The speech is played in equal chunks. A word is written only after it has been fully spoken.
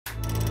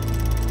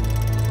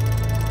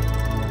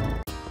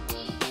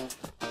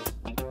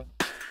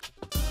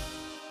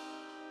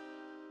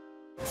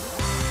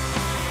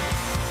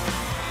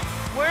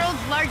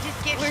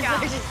largest gift shop.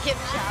 Largest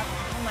gift shop.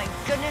 Oh my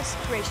goodness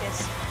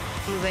gracious.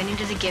 We went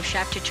into the gift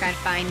shop to try to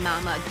find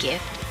Mama a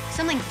gift.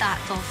 Something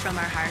thoughtful from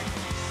our heart.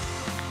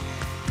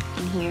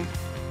 In here.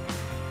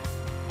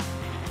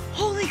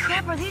 Holy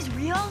crap, are these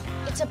real?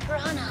 It's a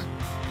piranha.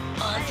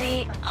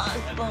 Ozzy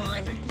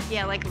Osbourne.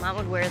 Yeah, like Mom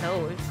would wear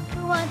those.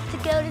 Who wants to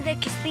go to the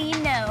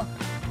casino?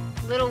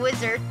 Little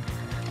wizard.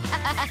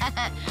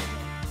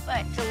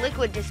 What? It's a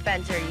liquid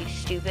dispenser, you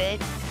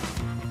stupid.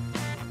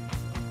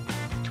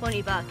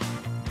 $20.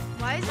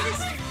 Why is this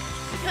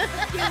stupid?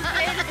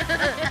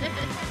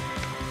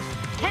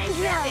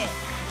 Kendra!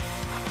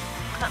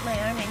 Cut my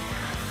arm in.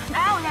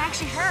 Ow, it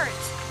actually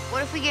hurts.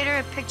 What if we get her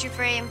a picture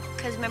frame?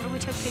 Because remember we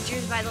took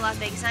pictures by the Las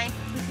Vegas sign?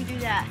 We could do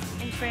that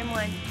and frame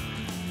one.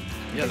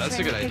 Yeah, that's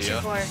a good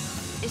idea.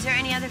 Is there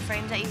any other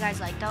frames that you guys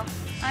like, though?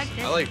 I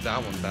like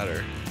that one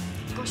better.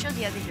 Go show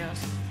the other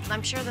girls.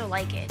 I'm sure they'll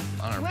like it.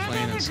 On our Where are the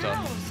plane other and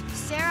stuff. girls?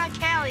 Sarah,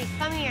 Callie,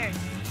 come here.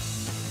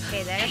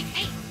 Okay, there.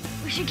 Hey,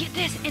 we should get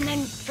this and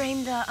then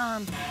frame the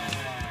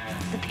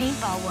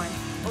paintball one.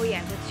 Oh,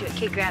 yeah, let's do it.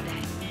 Okay, grab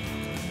that.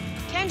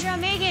 Kendra,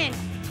 Megan,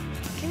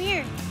 come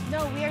here.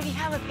 No, we already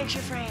have a picture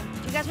frame.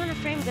 Do you guys want to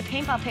frame the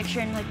paintball picture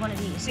in like one of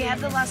these? We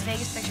have the Las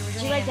Vegas picture.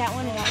 Do you like that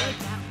one or that one?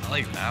 I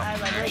like that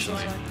one, like this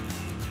actually. one.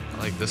 I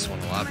like this one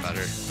a lot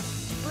better.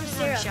 Where's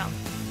Sarah? Sarah?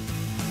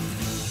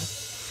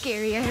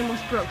 Scary, I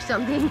almost broke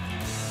something.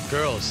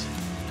 Girls,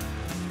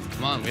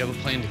 come on, we have a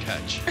plane to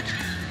catch.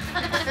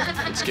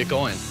 Let's get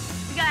going.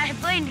 We got a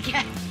plane to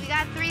catch. We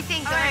got 3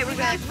 things. All right, we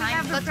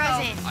have the Let's go.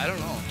 present. I don't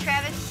know.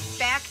 Travis,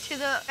 back to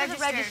the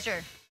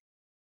register.